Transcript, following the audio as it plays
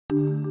You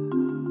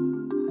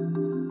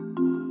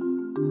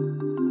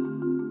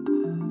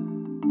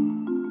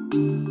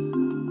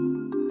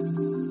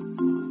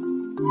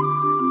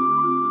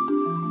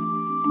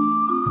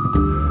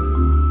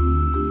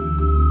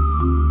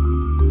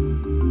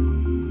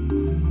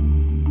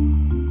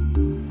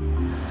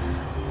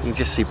can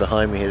just see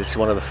behind me here, this is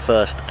one of the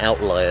first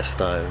outlier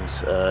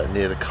stones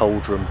near the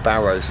Coldrum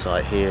Longbarrow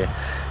site here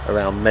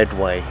around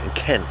Medway in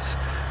Kent.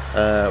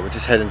 We're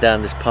just heading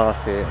down this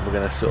path here and we're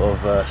going to sort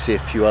of see a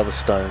few other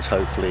stones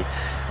hopefully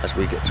as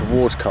we get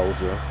towards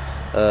Coldrum.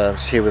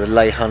 Just here with the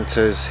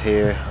Leyhunters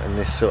here in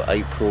this sort of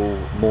April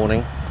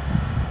morning.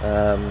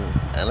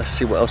 And let's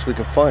see what else we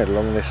can find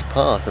along this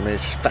path. I mean,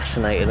 it's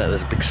fascinating that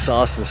there's a big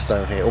sarsen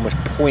stone here almost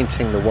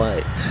pointing the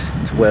way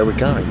to where we're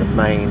going, the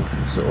main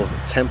sort of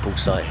temple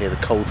site here, the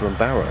Coldrum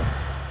Longbarrow.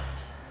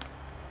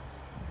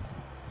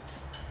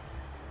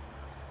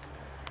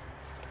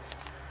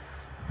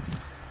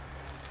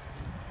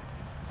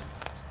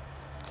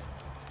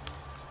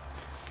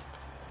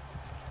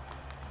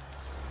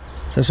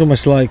 So it's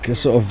almost like a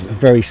sort of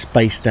very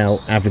spaced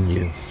out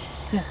avenue.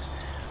 Yes.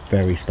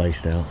 Very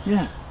spaced out.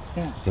 Yeah.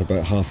 Yeah. So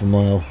about half a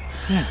mile.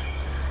 Yeah.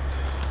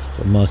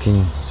 Sort of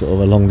marking sort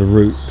of along the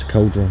route to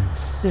Coldrum.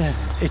 Yeah.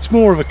 It's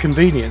more of a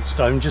convenience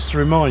stone just to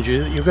remind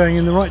you that you're going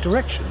in the right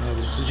direction, I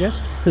would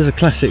suggest. There's a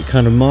classic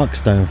kind of mark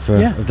stone for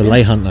the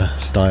Leyhunter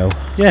style.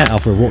 Yeah.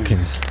 Alfred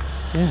Watkins.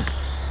 Yeah.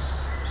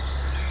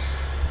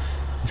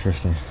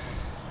 Interesting.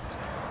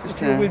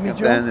 Just with me,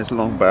 John? Then there's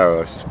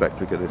Longbarrow, I suspect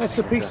we get this. That's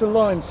a piece of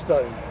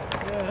limestone.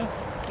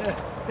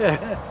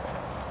 Yeah.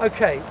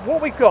 Okay,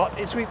 what we've got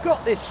is we've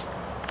got this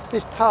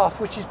path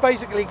which is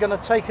basically going to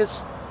take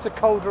us to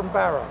Coldrum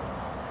Longbarrow.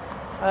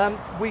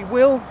 We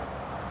will,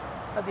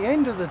 at the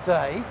end of the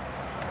day,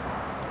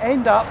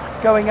 end up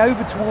going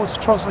over towards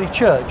Trosley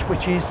Church,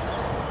 which is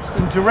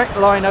in direct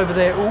line over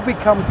there. It will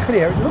become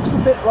clear. It looks a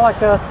bit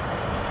like a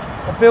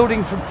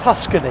building from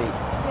Tuscany,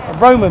 a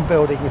Roman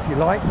building if you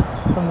like,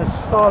 from the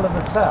style of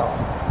the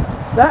tower.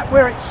 That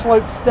where it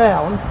slopes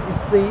down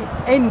is the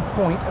end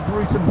point of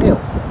Rootham Hill,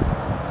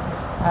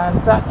 and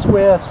that's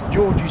where St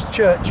George's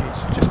Church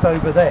is, just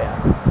over there.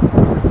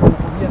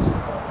 From yesterday.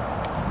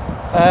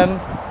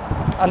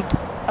 And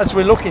as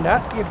we're looking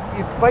at,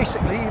 you've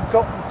basically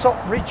got the top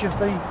ridge of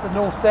the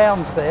North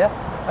Downs there,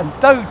 and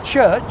Doe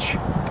Church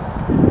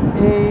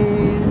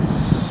is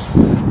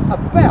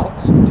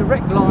about in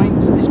direct line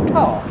to this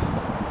path.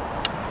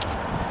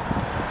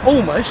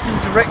 Almost in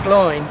direct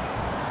line.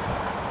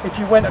 If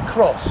you went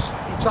across,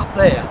 it's up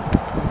there.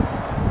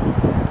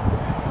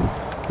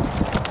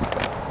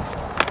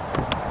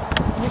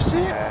 Can you see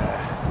it?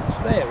 It's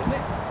there, isn't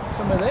it?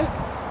 Somewhere there.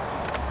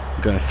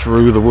 We're going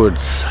through the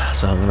woods,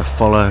 so I'm going to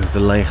follow the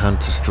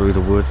Leyhunters through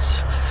the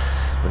woods.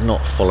 We're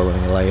not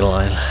following a ley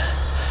line.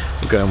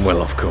 We're going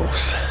well, of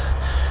course.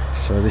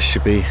 So this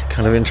should be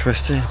kind of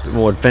interesting, a bit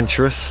more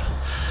adventurous.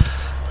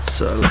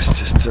 So let's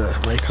just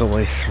make our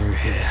way through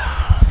here.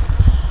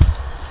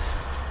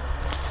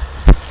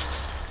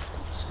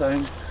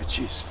 Stone, which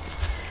is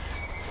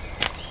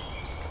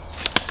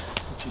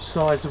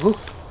sizable.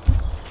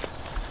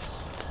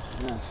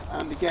 Yes,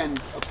 and again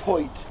a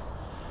point.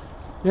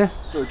 Yeah.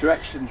 For a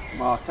direction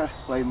marker,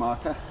 way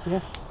marker.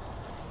 Yeah.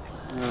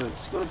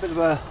 It's got a bit of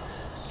a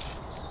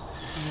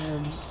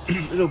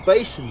little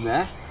basin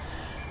there.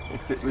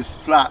 If it was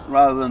flat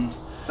rather than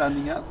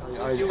standing up,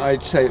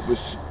 I'd say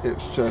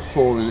it's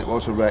fallen. It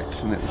was erect,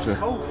 and it was a.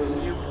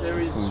 Coldrum, there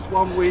is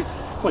one with.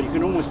 Well, you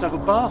can almost have a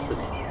bath in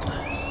it.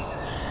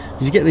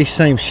 You get these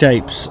same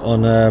shapes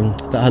on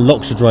that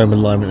Loxodrome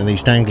alignment in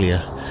East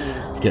Anglia.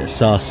 You get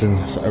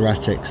sarsen,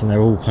 erratics, and they're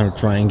all kind of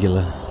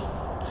triangular,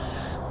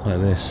 like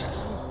this.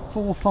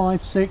 4,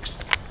 5, 6,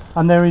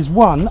 and there is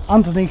one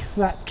underneath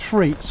that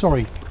tree.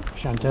 Sorry,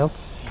 Chantel,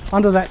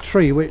 under that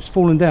tree where it's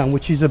fallen down,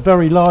 which is a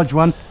very large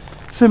one,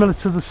 similar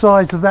to the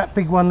size of that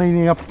big one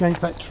leaning up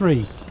against that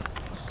tree.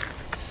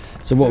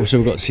 So what? So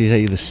we've got to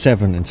see the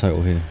 7 in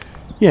total here.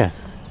 Yeah.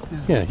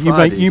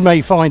 You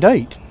may find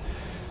 8.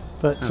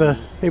 But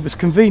it was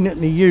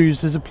conveniently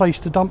used as a place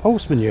to dump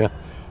horse manure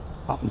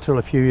up until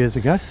a few years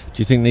ago. Do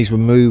you think these were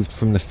moved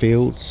from the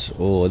fields,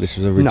 or this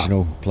was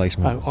original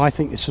placement? No, I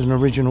think this is an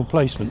original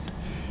placement.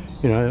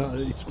 You know,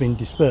 it's been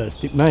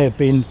dispersed. It may have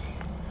been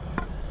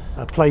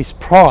a place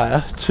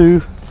prior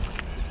to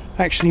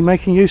actually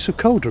making use of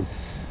Coldrum.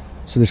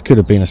 So this could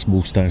have been a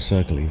small stone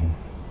circle even?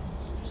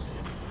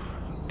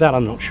 That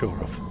I'm not sure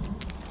of.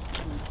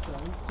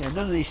 Yeah,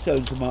 none of these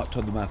stones are marked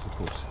on the map, of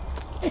course.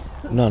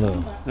 None of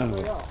them? None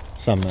of them.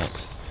 Some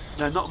maps.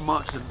 They're not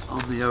marked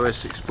on the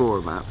OS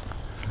Explorer map.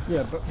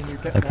 Yeah, but when you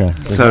get okay.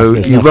 So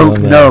you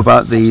won't know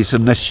about these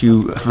unless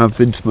you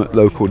have intimate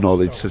local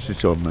knowledge, such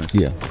as on this.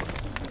 Yeah.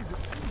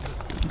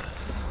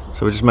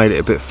 So we just made it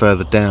a bit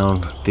further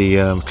down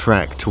the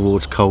track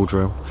towards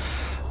Coldrum.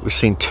 We've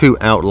seen 2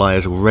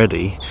 outliers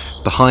already.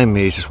 Behind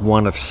me is just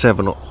one of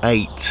 7 or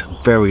 8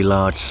 very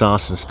large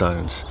sarsen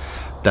stones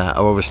that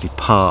are obviously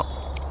part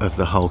of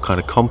the whole kind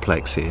of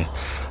complex here.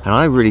 And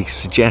I really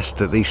suggest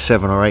that these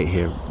 7 or 8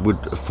 here would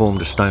have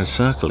formed a stone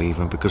circle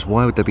even, because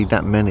why would there be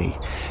that many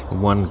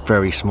in one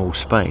very small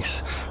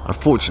space?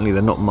 Unfortunately,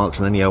 they're not marked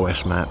on any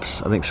OS maps.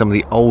 I think some of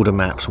the older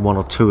maps, 1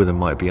 or 2 of them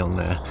might be on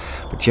there,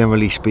 but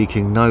generally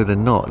speaking, no, they're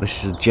not.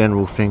 This is a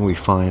general thing we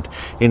find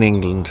in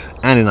England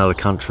and in other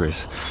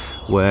countries,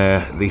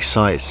 where these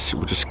sites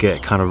will just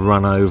get kind of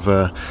run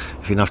over.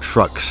 If enough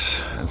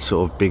trucks and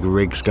sort of big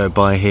rigs go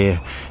by here,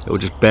 it will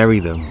just bury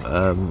them.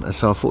 And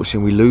so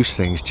unfortunately we lose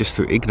things just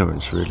through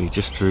ignorance, really,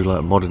 just through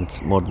like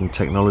modern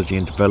technology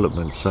and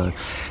development. So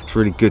it's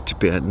really good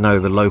to know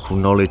the local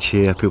knowledge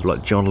here. People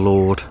like John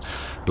Lord,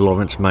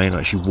 Lawrence Main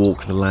actually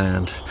walk the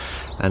land,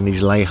 and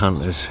these lay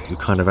hunters who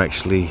kind of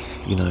actually,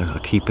 you know, are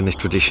keeping this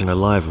tradition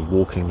alive of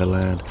walking the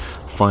land,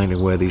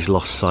 finding where these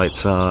lost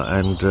sites are,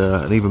 and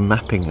even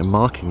mapping and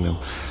marking them.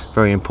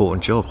 Very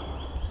important job.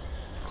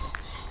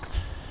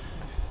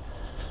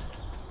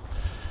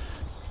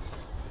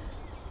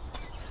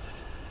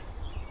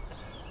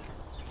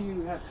 If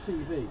you have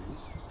TVs,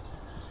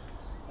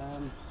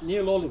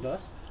 Neil Oliver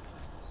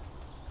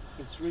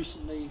has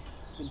recently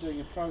been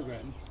doing a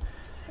programme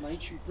on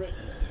ancient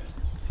Britain,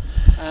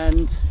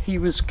 and he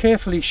was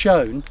carefully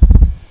shown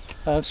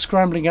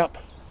scrambling up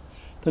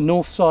the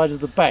north side of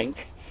the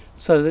bank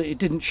so that it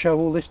didn't show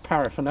all this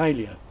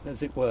paraphernalia,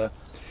 as it were.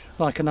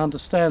 And I can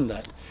understand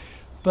that,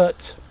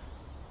 but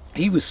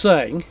he was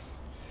saying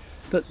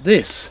that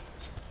this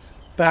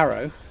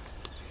barrow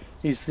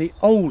is the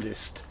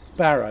oldest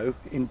barrow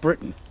in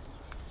Britain.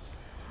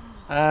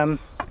 And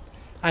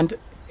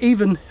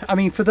even, I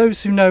mean, for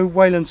those who know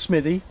Wayland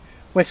Smithy,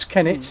 West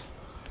Kennet,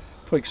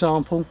 for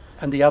example,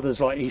 and the others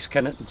like East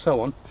Kennet and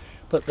so on,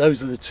 but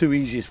those are the 2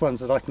 easiest ones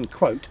that I can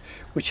quote,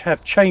 which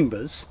have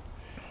chambers.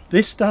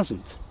 This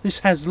doesn't. This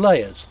has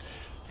layers.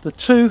 The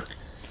 2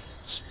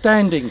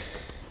 standing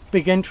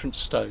big entrance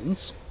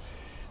stones,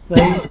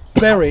 they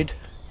buried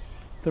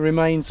the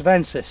remains of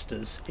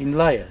ancestors in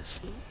layers,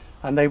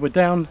 and they were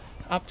down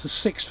up to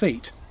 6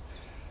 feet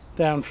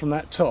down from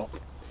that top.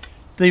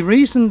 The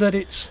reason that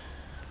it's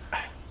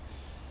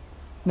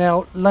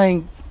now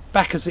laying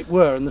back, as it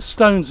were, and the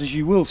stones, as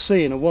you will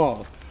see in a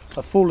while,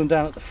 have fallen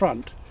down at the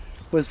front,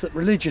 was that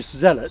religious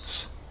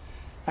zealots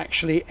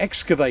actually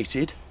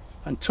excavated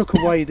and took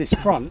away this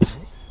front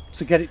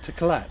to get it to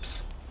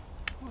collapse.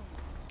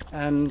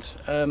 And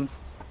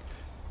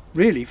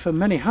really for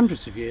many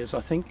hundreds of years,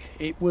 I think,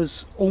 it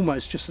was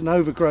almost just an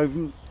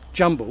overgrown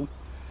jumble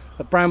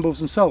of brambles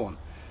and so on.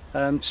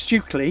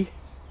 Stukely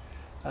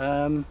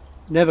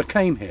never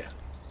came here,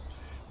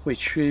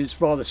 which is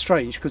rather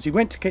strange, because he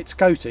went to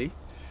Kitscoty,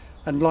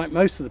 and like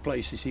most of the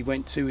places he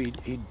went to,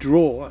 he'd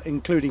draw,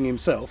 including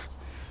himself,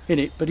 in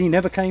it, but he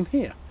never came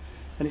here.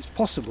 And it's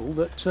possible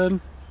that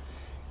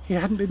he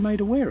hadn't been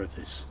made aware of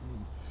this.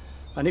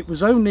 And it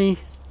was only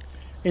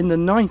in the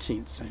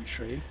 19th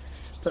century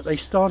that they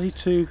started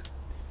to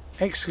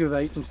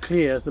excavate and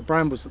clear the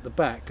brambles at the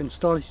back and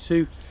started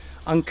to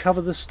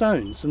uncover the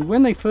stones. And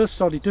when they first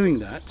started doing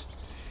that,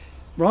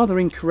 rather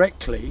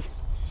incorrectly,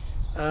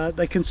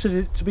 they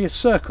considered it to be a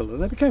circle,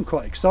 and they became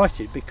quite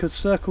excited because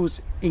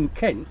circles in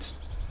Kent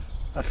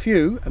are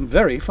few and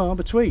very far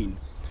between.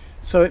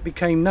 So it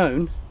became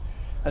known,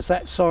 as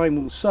that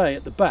sign will say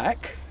at the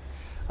back,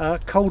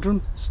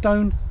 Coldrum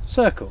Stone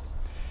Circle,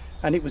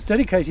 and it was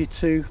dedicated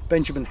to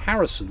Benjamin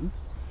Harrison,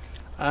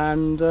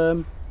 and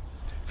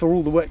for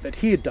all the work that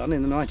he had done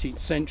in the 19th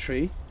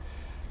century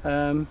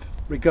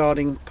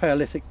regarding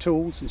Paleolithic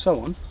tools and so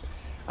on.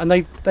 And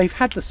they've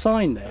had the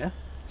sign there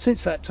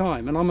since that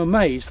time, and I'm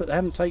amazed that they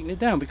haven't taken it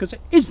down, because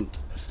it isn't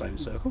a stone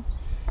circle,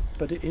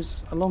 but it is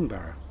a long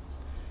barrow,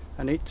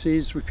 and it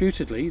is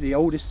reputedly the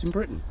oldest in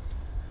Britain.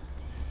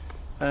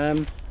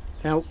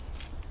 Now,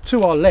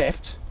 to our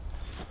left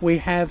we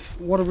have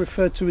what are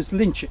referred to as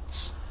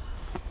lynchets,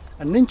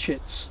 and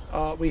lynchets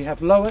are, we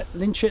have lower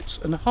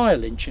lynchets and higher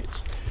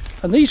lynchets,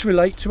 and these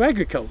relate to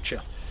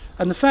agriculture.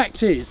 And the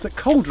fact is that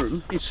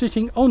Coldrum is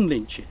sitting on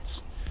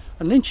lynchets,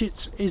 and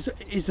lynchets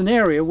is an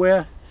area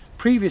where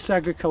previous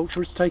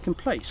agriculture has taken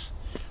place.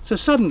 So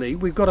suddenly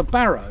we've got a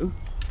barrow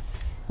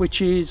which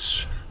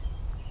is,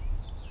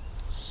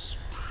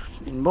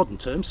 in modern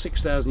terms,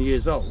 6,000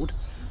 years old,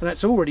 and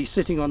that's already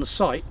sitting on a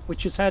site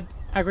which has had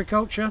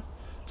agriculture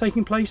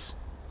taking place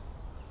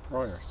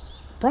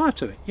prior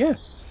to it. Yeah,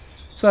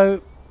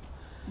 so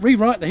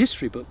rewrite the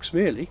history books,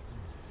 really,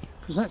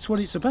 because that's what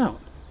it's about.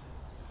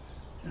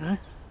 You know,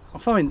 I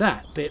find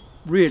that bit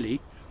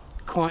really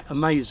quite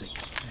amazing.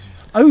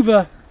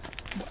 Over,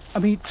 I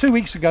mean, 2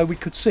 weeks ago we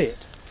could see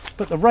it,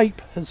 but the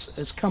rape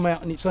has come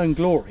out in its own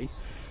glory.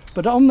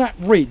 But on that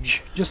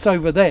ridge just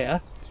over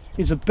there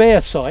is a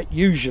bear site,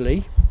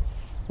 usually,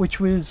 which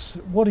was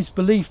what is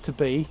believed to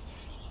be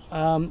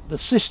the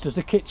sister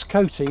to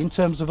Kitscoty in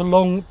terms of a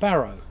long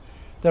barrow.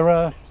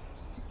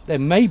 There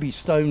may be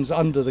stones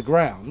under the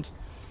ground,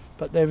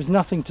 but there is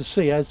nothing to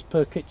see as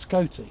per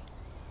Kitscoty,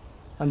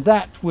 and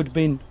that would have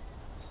been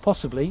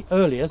possibly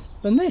earlier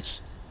than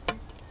this.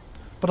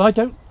 But I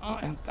don't.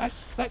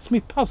 That's me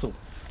puzzle,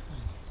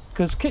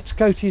 because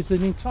Kitscoty is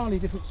an entirely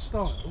different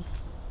style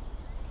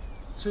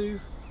to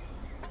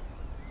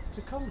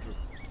to Coldrum.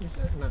 Is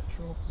that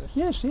natural?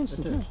 Yes, yes,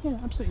 yeah,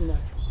 absolutely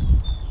natural.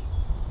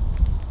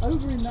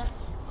 Over in that,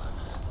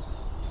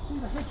 see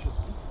the hedgerow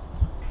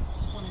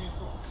running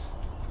across.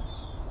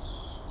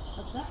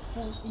 At that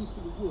point into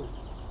the wood,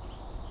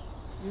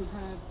 you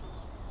have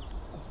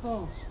a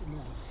vast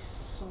amount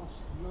of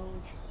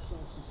large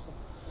sarsen stock.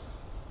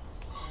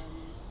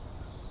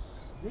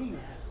 Nina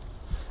has it,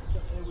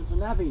 that there was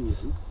an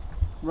avenue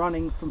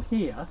running from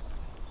here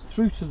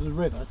through to the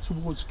river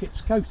towards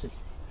Kitscoty,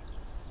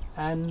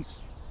 and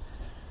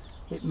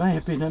it may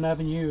have been an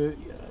avenue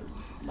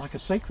like a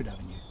sacred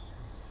avenue,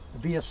 a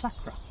via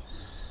sacra.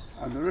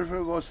 And the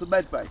river was the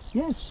Medway.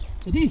 Yes,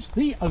 it is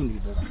the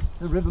only river,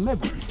 the River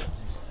Medway,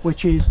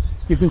 which is,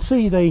 you can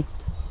see the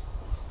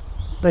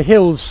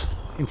hills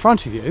in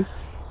front of you.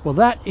 Well,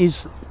 that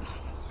is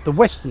the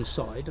western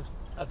side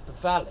of the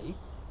valley,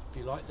 if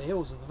you like, the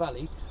hills of the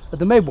valley of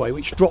the Medway,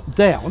 which drop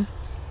down,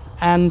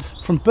 and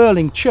from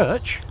Burling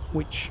Church,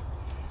 which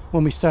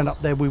when we stand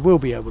up there we will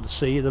be able to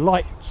see, the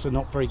lights are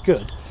not very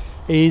good,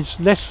 is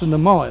less than a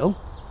mile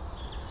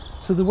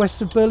to the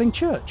west of Burling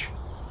Church,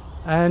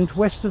 and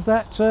west of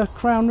that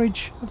Crown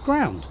Ridge of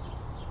ground.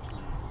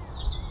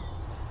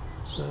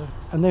 So,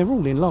 and they're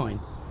all in line.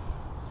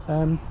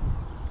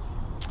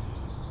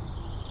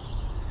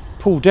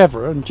 Paul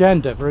Devereux and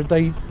Jan Devereux,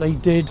 they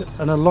did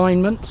an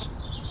alignment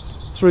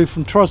through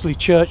from Trosley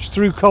Church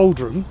through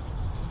Coldrum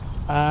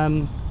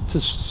to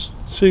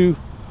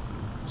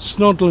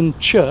Snodland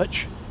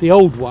Church, the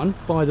old one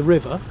by the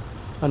river,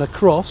 and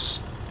across,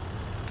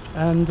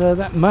 and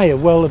that may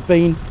well have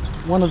been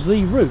one of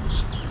the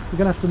routes. We're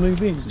going to have to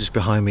move in. Just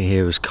behind me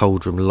here is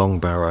Coldrum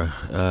Longbarrow.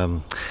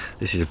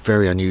 This is a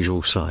very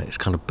unusual site. It's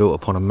kind of built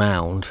upon a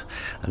mound,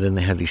 and then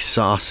they have these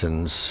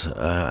sarsens,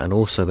 and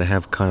also they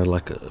have kind of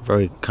like a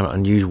very kind of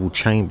unusual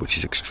chamber which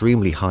is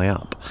extremely high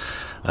up,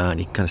 and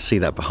you can kind of see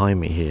that behind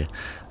me here.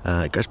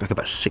 It goes back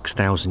about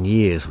 6,000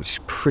 years, which is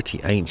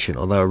pretty ancient,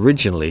 although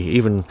originally,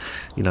 even,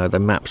 you know, the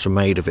maps were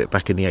made of it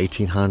back in the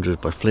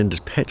 1800s by Flinders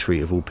Petrie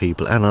of all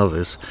people and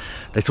others.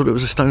 They thought it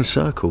was a stone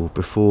circle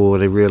before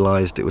they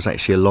realised it was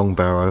actually a long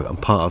barrow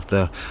and part of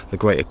the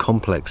greater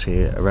complex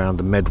here around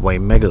the Medway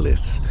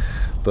Megaliths.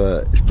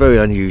 But it's very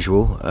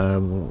unusual.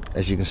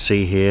 As you can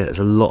see here, there's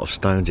a lot of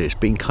stones here. It's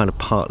been kind of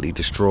partly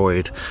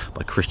destroyed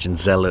by Christian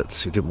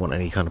zealots who didn't want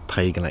any kind of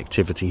pagan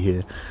activity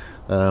here.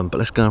 But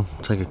let's go and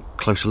take a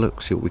closer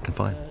look, see what we can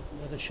find.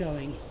 That are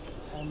showing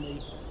on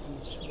the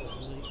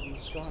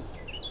sky.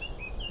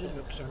 It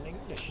looks so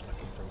English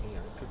looking from here.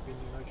 It could be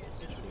like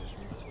Italy or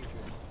something.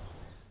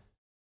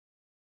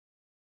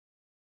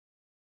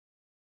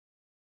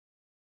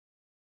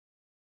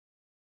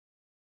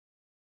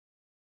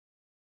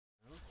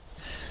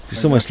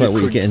 It's almost like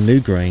what you get in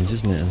Newgrange,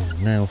 isn't it?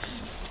 And now,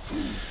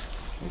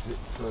 is it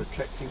for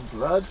collecting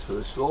blood for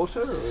the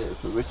slaughter, or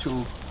for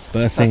ritual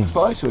birthing,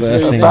 sacrifice, or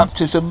is it a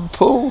baptism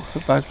pool, a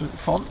baptism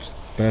font?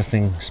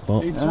 Birthing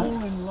spot. It's all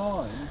in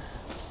line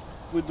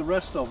with the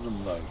rest of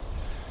them, though.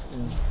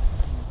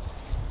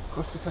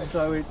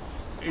 So it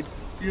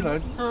you know,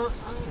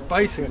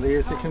 basically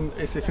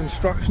it's a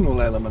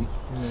constructional element.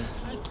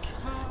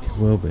 It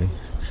will be. It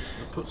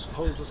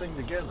holds the thing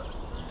together.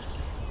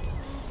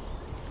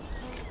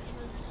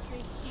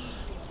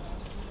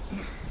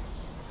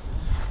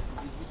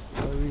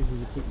 So easy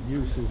to put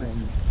uses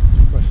on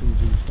questions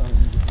and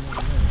stones.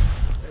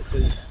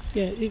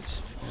 Yeah, it's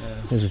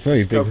There's a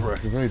very big.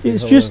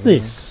 it's just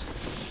this.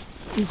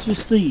 It's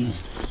just these.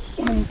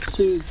 1,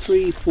 2,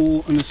 3,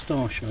 4, and a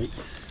star shape.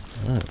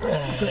 Oh.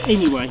 But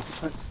anyway,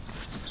 that's,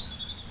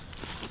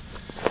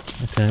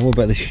 Okay, what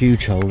about this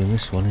huge hole in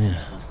this one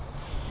here?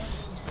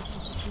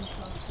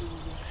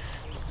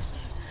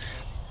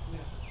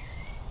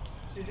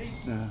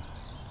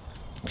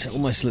 So it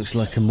almost looks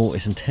like a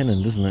mortise and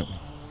tenon, doesn't it?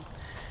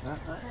 That's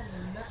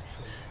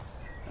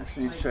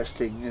an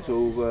interesting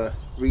little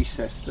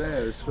recess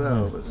there as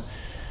well.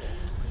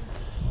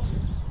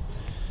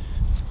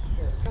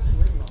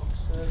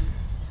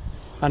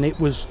 and it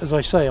was, as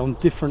I say, on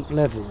different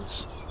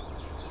levels,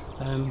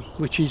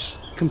 which is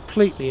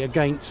completely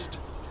against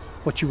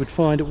what you would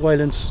find at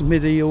Wayland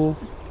Smithy or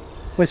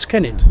West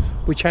Kennet,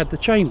 which had the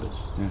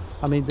chambers. Yeah.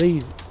 I mean,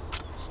 these,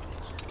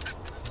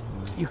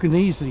 you can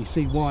easily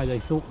see why they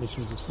thought this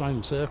was a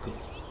stone circle.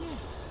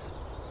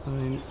 I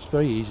mean, it's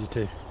very easy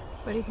to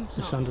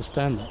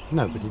misunderstand that.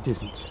 No, but it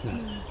isn't. No.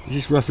 Is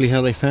this roughly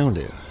how they found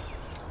it?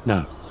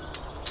 No,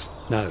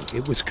 no,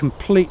 it was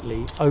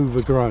completely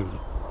overgrown.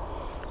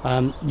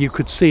 You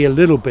could see a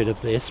little bit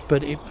of this,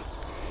 but it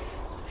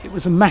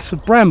was a mass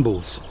of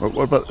brambles.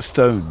 What about the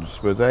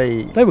stones? Were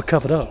they? They were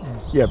covered up.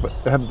 Yeah,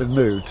 but they haven't been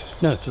moved.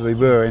 No. So they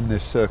were in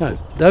this circle. No,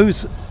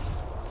 those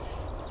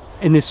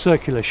in this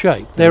circular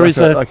shape. There is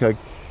a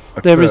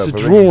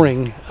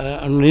drawing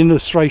and an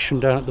illustration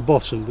down at the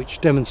bottom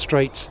which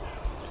demonstrates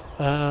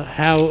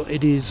how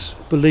it is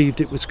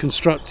believed it was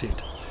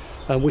constructed,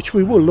 which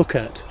we will look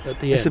at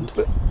the end.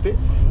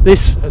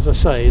 This, as I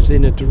say, is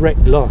in a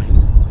direct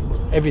line.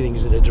 Everything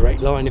is in a direct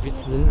line if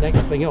it's the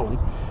next thing on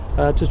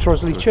to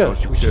Trosley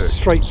Church, which is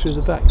straight through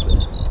the back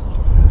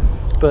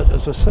there. But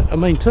as I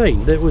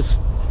maintain, there was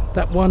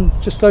that one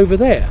just over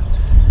there,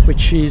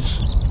 which is,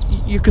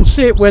 you can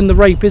see it when the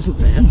rape isn't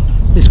there,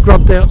 this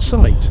grubbed out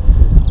site.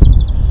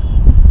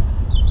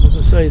 As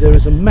I say, there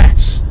is a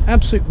mass,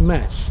 absolute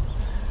mass,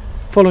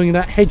 following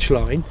that hedge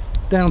line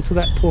down to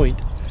that point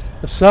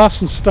of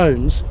sarsen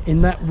stones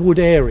in that wood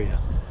area,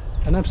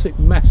 an absolute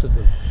mass of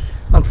them.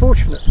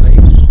 Unfortunately,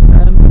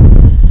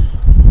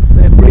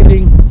 they're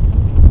breeding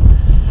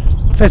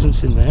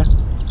pheasants in there,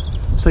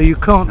 so you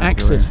can't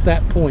access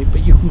that point,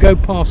 but you can go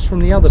past from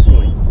the other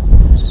point.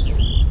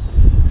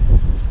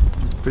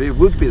 But it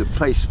would be the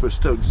place for a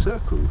stone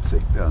circle, you'd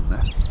think, down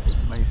there,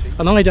 maybe.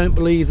 And I don't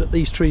believe that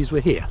these trees were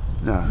here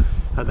No.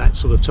 at that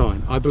sort of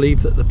time. I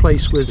believe that the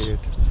place was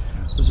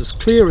as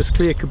clear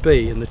could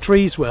be, and the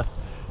trees were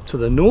to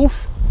the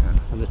north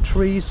and the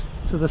trees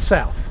to the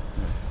south,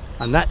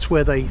 and that's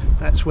where they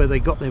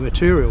got their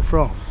material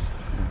from.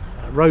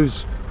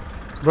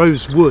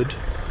 Rosewood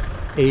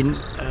in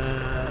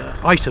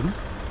Ightham,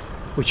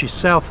 which is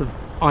south of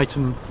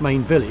Ightham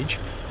main village,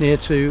 near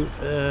to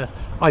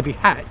Ivy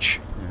Hatch,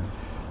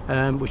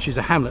 which is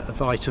a hamlet of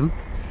Ightham,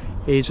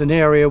 is an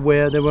area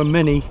where there were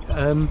many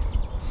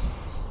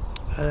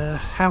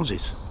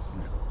houses,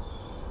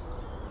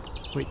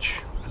 which,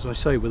 as I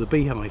say, were the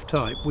beehive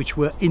type, which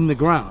were in the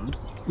ground,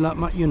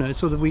 like, you know,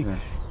 sort of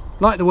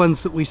like the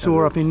ones that we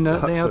saw up in the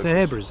Outer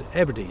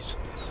Hebrides.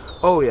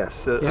 Oh yes,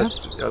 Yeah?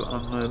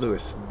 on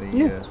Lewis, and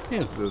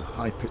the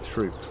high-pitched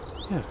roof.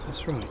 Yeah,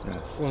 that's right.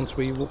 Yes. The ones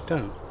we walked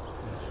down.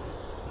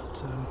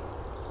 But,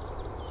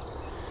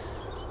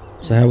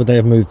 So how would they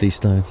have moved these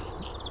stones?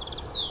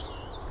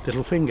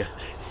 little finger,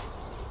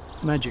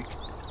 magic.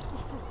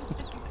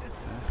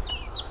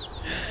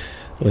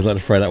 Always like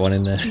to throw that one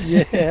in there.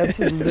 Yeah,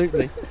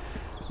 absolutely.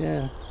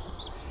 Yeah.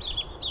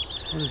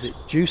 What is it?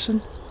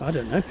 Juicing? I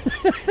don't know.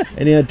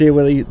 Any idea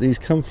where these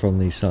come from,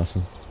 these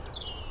sarsen?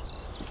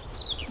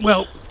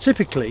 Well,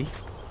 typically,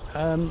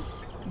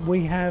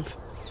 we have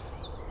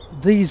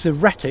these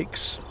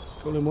erratics,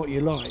 call them what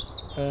you like,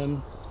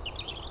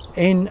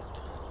 in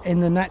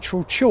the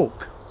natural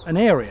chalk, an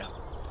area.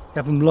 You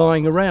have them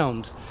lying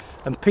around,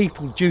 and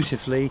people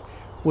dutifully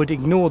would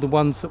ignore the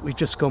ones that we've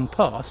just gone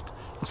past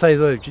and say,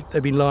 oh,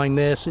 they've been lying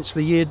there since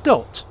the year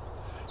dot.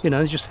 You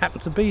know, they just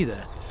happen to be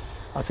there.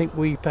 I think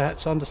we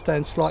perhaps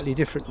understand slightly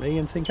differently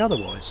and think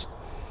otherwise.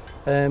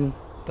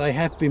 They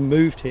have been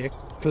moved here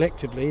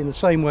collectively in the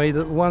same way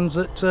that the ones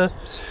at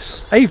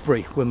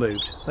Avebury were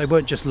moved. They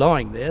weren't just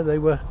lying there, they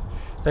were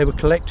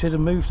collected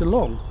and moved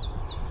along.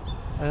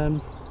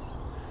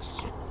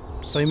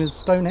 Same as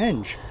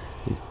Stonehenge,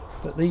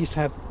 but these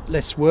have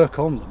less work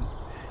on them.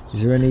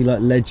 Is there any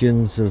like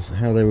legends of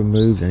how they were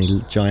moved?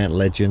 Any giant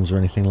legends or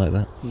anything like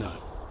that? No,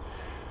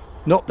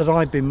 not that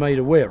I've been made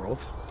aware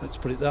of, let's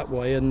put it that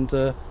way, and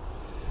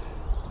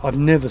I've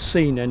never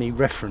seen any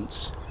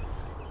reference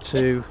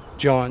to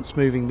giants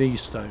moving these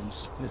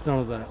stones. There's none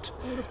of that.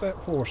 What about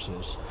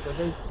horses? Were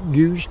they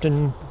used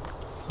in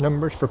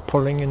numbers for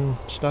pulling and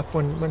stuff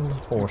when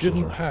horses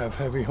Didn't were- have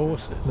heavy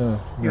horses.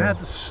 No, You no. had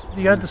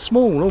the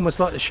small, almost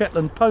like the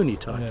Shetland pony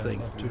type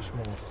thing. Too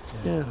small.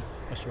 Yeah,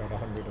 That's around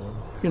 100 of them.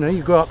 you know,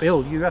 you go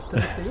uphill, you have to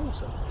lift the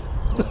horse up.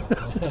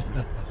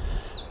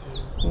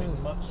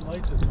 Much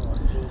later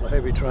times, all the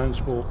heavy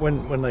transport,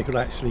 when they could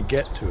actually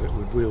get to it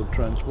with wheeled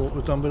transport,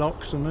 was done with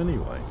oxen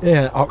anyway.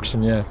 Yeah,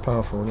 oxen, yeah,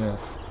 powerful, yeah.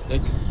 They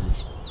could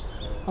use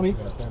I mean,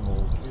 them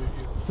all.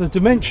 the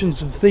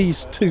dimensions of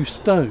these two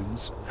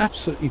stones,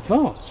 absolutely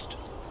vast.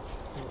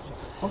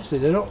 Obviously,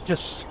 they're not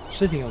just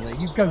sitting on there.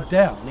 You go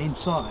down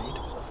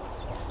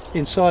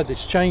inside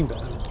this chamber,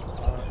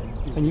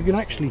 and you can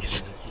actually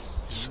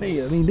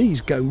see. I mean, these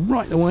go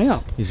right the way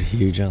up. These are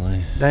huge, aren't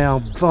they? They are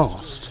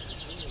vast.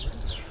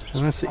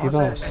 They're absolutely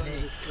vast. Are there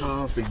any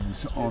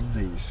carvings on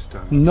these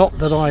stones? Not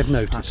that I've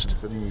noticed.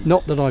 Patterns, any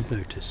Not that I've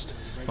noticed.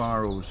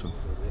 spirals of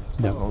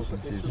No.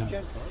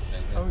 lozenges?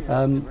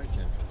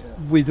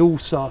 With all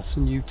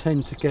sarsen, you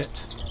tend to get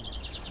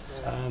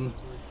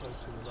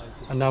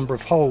a number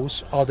of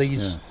holes. Are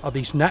these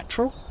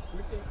natural,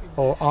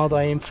 or are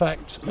they in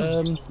fact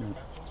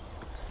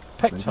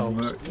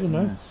pectoles? You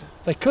know,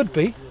 they could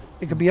be.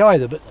 It could be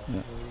either. But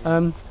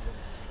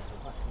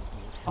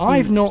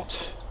I've not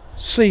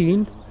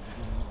seen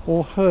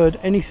or heard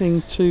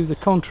anything to the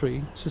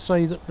contrary to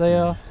say that they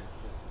are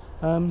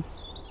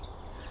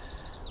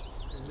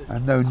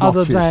And no notches.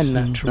 other than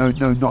natural.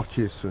 No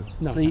notches.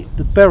 No.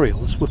 The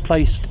burials were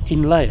placed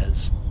in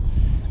layers,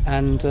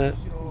 and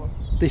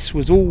this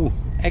was all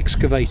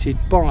excavated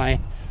by,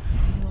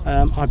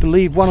 I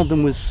believe one of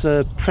them was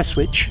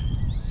Presswich.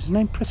 Is his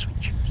name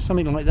Presswich?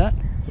 Something like that.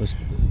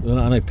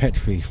 I know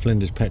Petrie,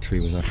 Flinders Petrie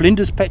was up.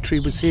 Flinders Petrie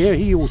was here,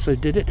 he also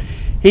did it.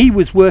 He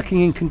was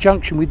working in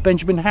conjunction with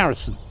Benjamin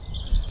Harrison,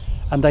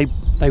 and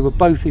they were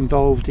both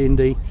involved in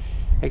the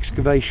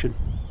excavation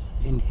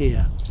in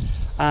here.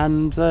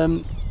 And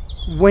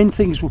when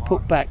things were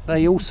put back,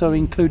 they also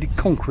included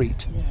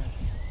concrete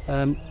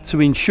to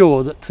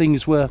ensure that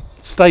things were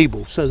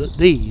stable, so that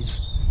these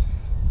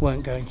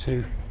weren't going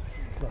to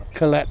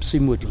collapse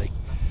inwardly,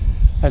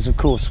 as of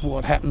course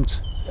what happened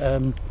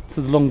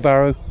to the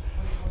Longbarrow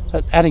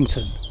at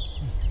Addington.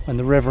 when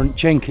the Reverend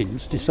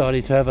Jenkins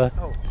decided to have a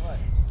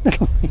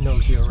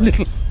Nosy around.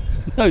 little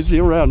nosy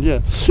around,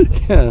 yeah.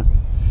 Yeah.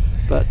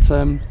 But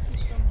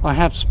I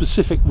have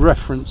specific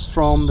reference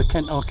from the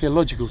Kent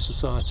Archaeological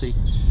Society,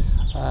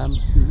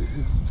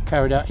 who've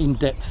carried out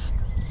in-depth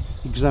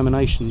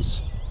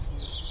examinations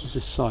of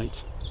this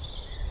site.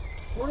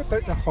 What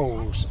about the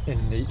holes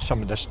in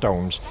some of the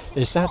stones?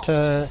 Is that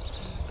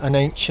an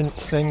ancient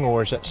thing,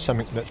 or is it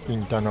something that's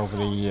been done over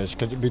the years?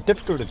 Because it'd be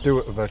difficult to do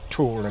it with a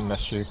tool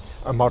unless you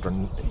a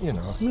modern, you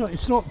know. No,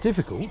 it's not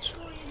difficult.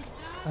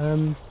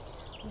 To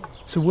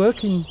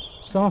work in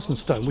sarsen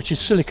stone, which is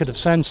silicate of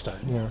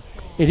sandstone, Yeah.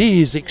 it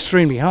is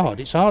extremely hard.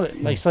 It's hard.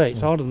 They say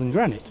it's harder than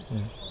granite. Yeah.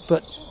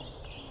 But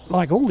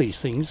like all these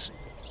things,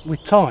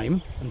 with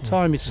time, and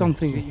time is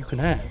something that you can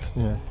have,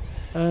 Yeah.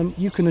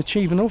 you can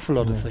achieve an awful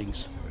lot of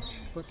things.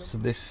 So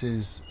this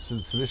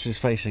is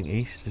facing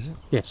east, is it?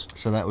 Yes.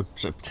 So that would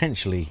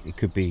potentially, it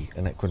could be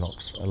an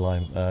equinox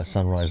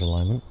sunrise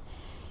alignment,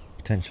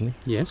 potentially.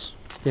 Yes.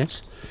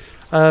 Yes.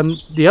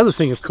 The other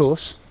thing, of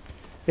course,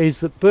 is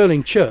that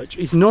Burling Church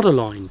is not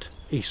aligned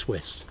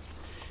east-west.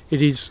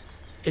 Its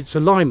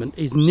alignment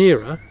is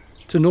nearer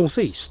to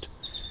northeast,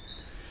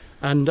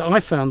 and I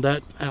found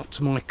that out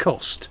to my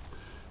cost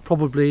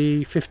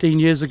probably 15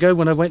 years ago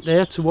when I went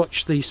there to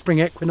watch the spring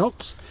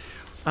equinox.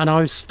 And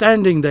I was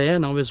standing there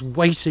and I was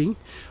waiting,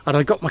 and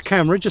I got my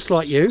camera just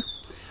like you,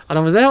 and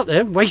I was out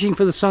there waiting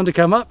for the sun to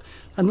come up,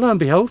 and lo and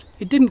behold,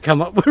 it didn't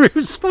come up where it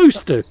was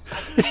supposed to.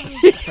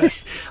 And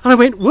I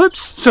went,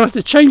 whoops, so I had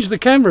to change the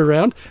camera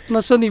around, and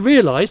I suddenly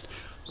realised,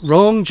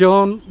 wrong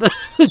John,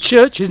 the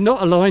church is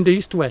not aligned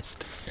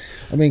east-west.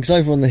 I mean, because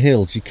over on the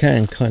hills you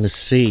can kind of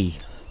see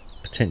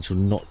potential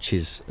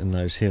notches in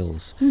those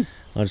hills.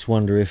 I just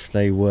wonder if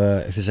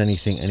there's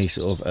any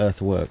sort of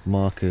earthwork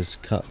markers,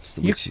 cuts.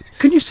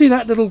 Can you see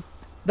that little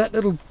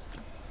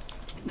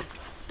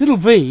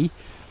V,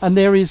 and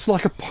there is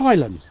like a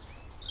pylon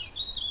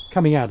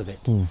coming out of it?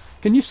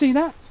 Can you see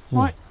that?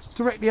 Right,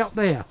 directly up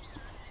there.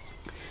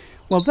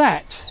 Well,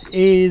 that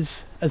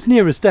is as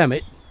near as damn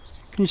it.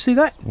 Can you see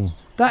that?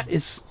 That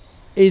is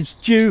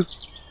due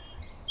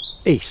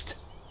east.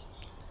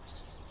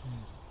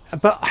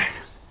 But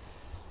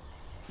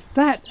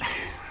that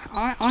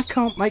I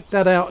can't make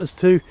that out as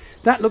to,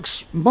 that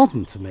looks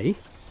modern to me,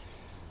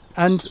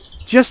 and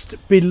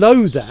just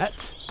below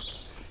that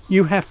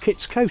you have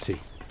Kit's Coty.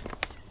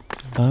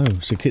 Oh,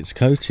 so Kit's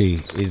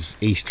Coty is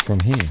east from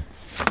here.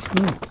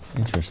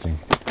 Interesting.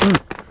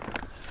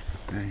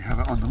 There you have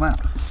it on the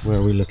map. Where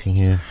are we looking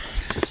here?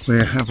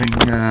 We're having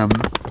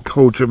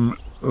Coldrum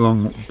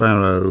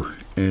Longbarrow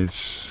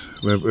is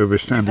where we're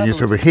standing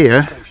is over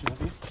here.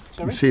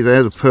 You see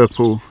there the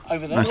purple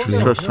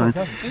national trust sign.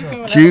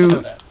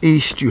 Due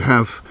east you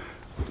have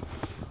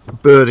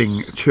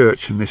Burling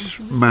Church and this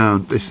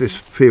mound, this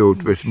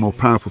field, which is a more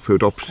powerful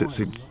field opposite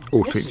the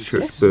All Saints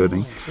Church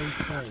Burling.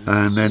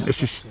 And then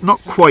this is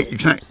not quite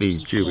exactly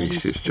due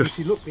east, it's just,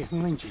 if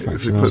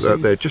we put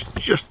that there, just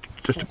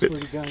a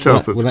bit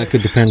south of. Well, that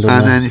could depend on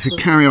and then if you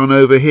carry on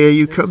over here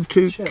you come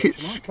to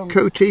Kit's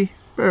Coty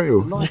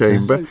burial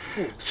chamber.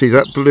 See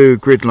that blue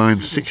grid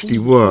line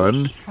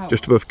 61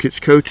 just above Kit's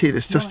Coty,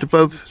 it's just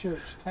above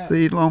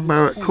the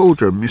Longbarrow at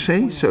Coldrum, you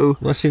see. So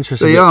that's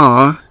interesting. They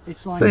are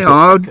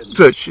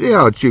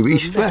due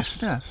east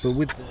west. Yes. But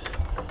with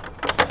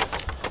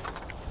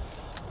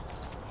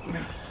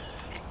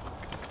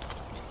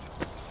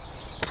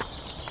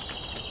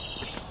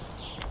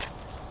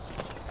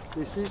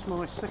This is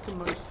my second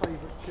most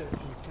favourite church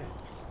in Kent.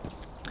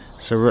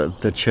 So we're at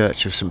the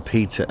Church of St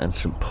Peter and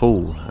St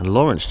Paul, and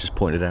Lawrence just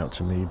pointed out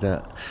to me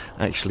that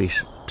actually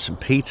St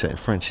Peter in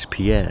French is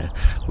Pierre,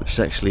 which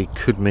actually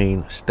could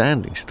mean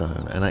standing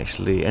stone, and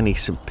actually any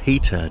St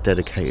Peter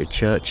dedicated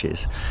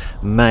churches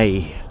may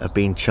have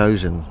been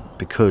chosen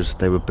because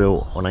they were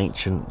built on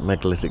ancient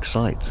megalithic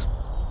sites.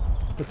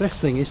 The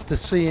best thing is to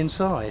see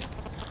inside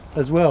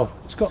as well.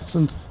 It's got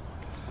some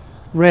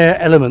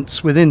rare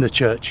elements within the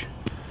church,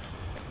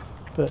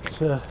 but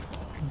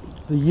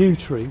the yew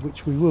tree,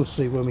 which we will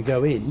see when we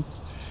go in,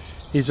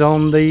 is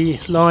on the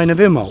line of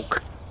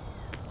Imolc.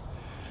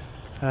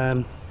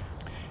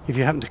 If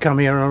you happen to come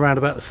here around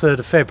about the 3rd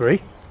of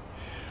February,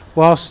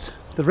 whilst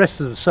the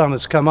rest of the sun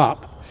has come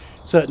up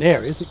certain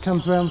areas, it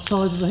comes around the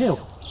side of the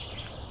hill,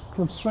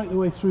 comes straight the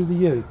way through the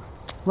yew,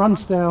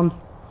 runs down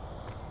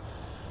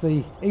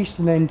the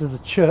eastern end of the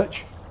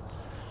church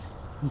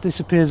and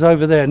disappears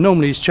over there.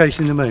 Normally he's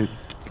chasing the moon.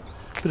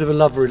 Bit of a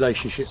love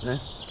relationship there.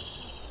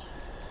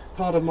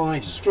 Part of my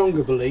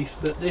stronger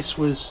belief that this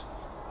was,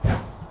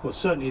 well,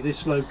 certainly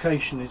this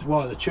location is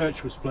why the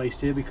church was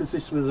placed here, because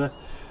this was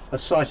a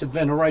site of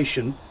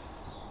veneration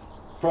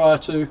prior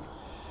to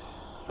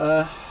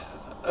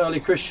early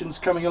Christians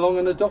coming along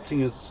and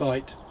adopting a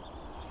site.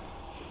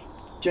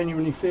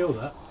 Genuinely feel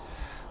that.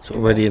 So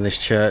already in this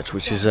church,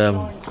 which is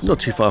not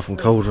too far from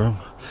Coldrum,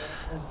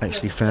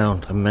 actually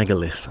found a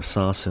megalith, a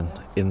sarsen,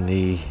 in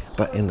the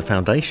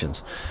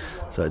foundations.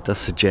 So it does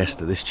suggest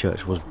that this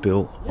church was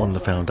built on the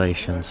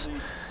foundations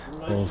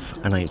of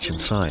an ancient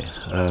site.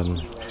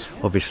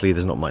 Obviously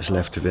there's not much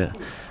left of it,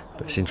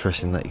 But it's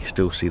interesting that you can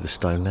still see the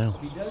stone now.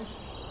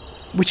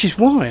 Which is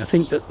why I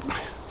think that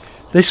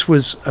this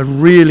was a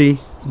really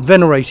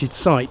venerated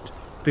site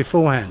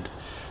beforehand,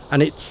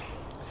 and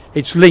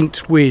it's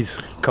linked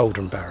with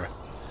Coldrum Barrow.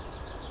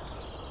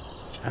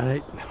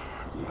 And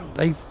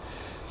they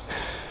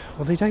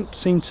don't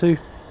seem to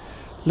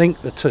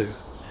link the two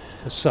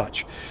as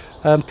such.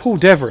 Paul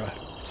Devereux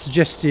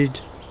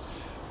suggested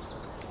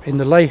in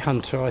the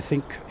Leyhunter, I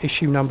think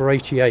issue number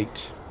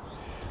 88,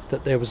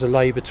 that there was a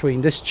lay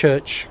between this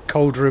church,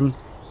 Coldrum,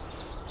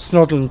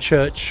 Snodland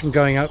Church, and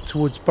going up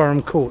towards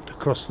Burham Court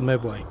across the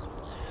Medway.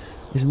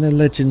 Isn't there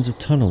legends of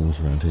tunnels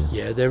around here?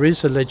 Yeah, there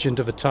is a legend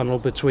of a tunnel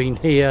between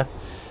here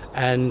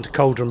and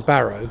Coldrum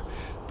Barrow,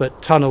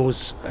 but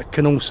tunnels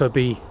can also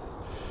be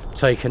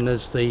taken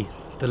as the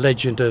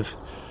legend of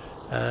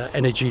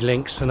energy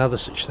links and other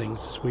such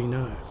things, as we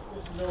know.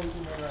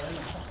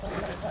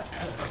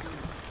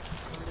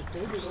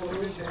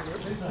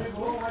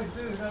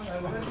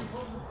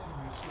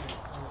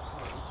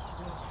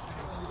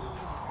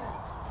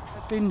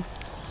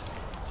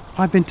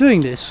 I've been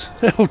doing this,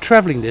 or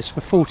travelling this, for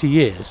 40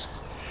 years,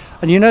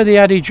 and you know the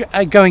adage,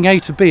 going A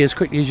to B as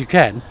quickly as you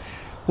can.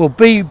 Well,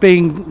 B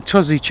being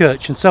Tosley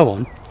Church and so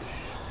on,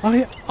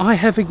 I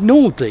have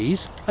ignored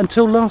these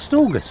until last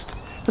August,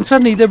 and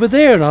suddenly they were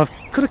there and I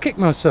could have kicked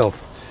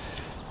myself.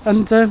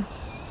 And they're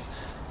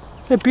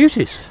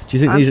beauties. Do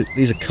you think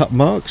these are cut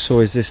marks,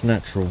 or is this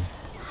natural?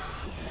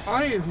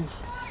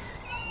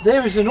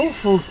 There is an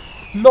awful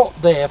lot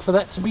there for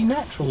that to be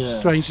natural,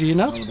 strangely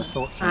enough.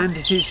 And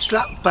it is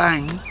slap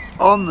bang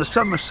on the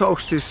summer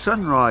solstice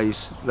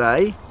sunrise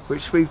day,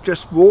 which we've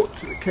just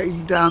walked,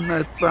 came down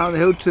the brow of the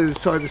hill to the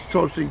side of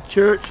Tosley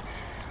Church,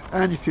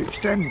 and if you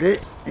extend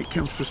it, it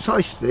comes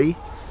precisely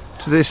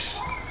to this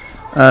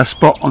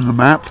spot on the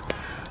map,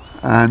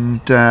 and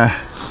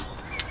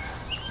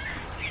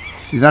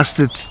see, that's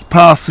the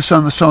path for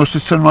summer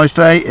solstice sunrise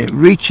day. It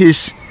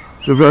reaches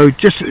the road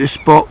just at this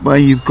spot where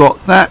you've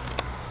got that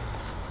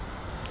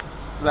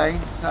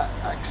lane, that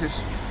access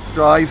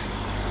drive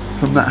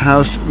from that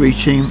house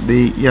reaching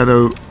the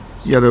yellow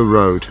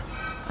road,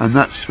 and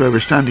that's where we're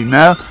standing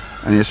now,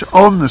 and it's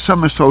on the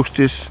summer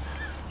solstice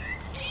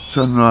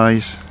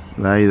sunrise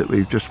lay that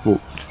we've just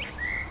walked.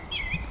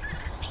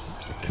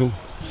 Cool.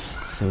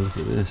 So look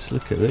at this,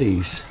 look at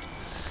these.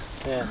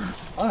 Yeah,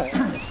 I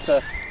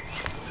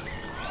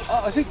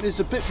think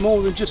there's a bit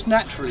more than just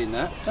natural in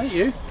that, don't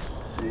you?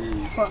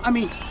 Well, I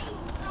mean,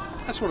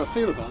 that's what I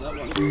feel about that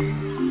one.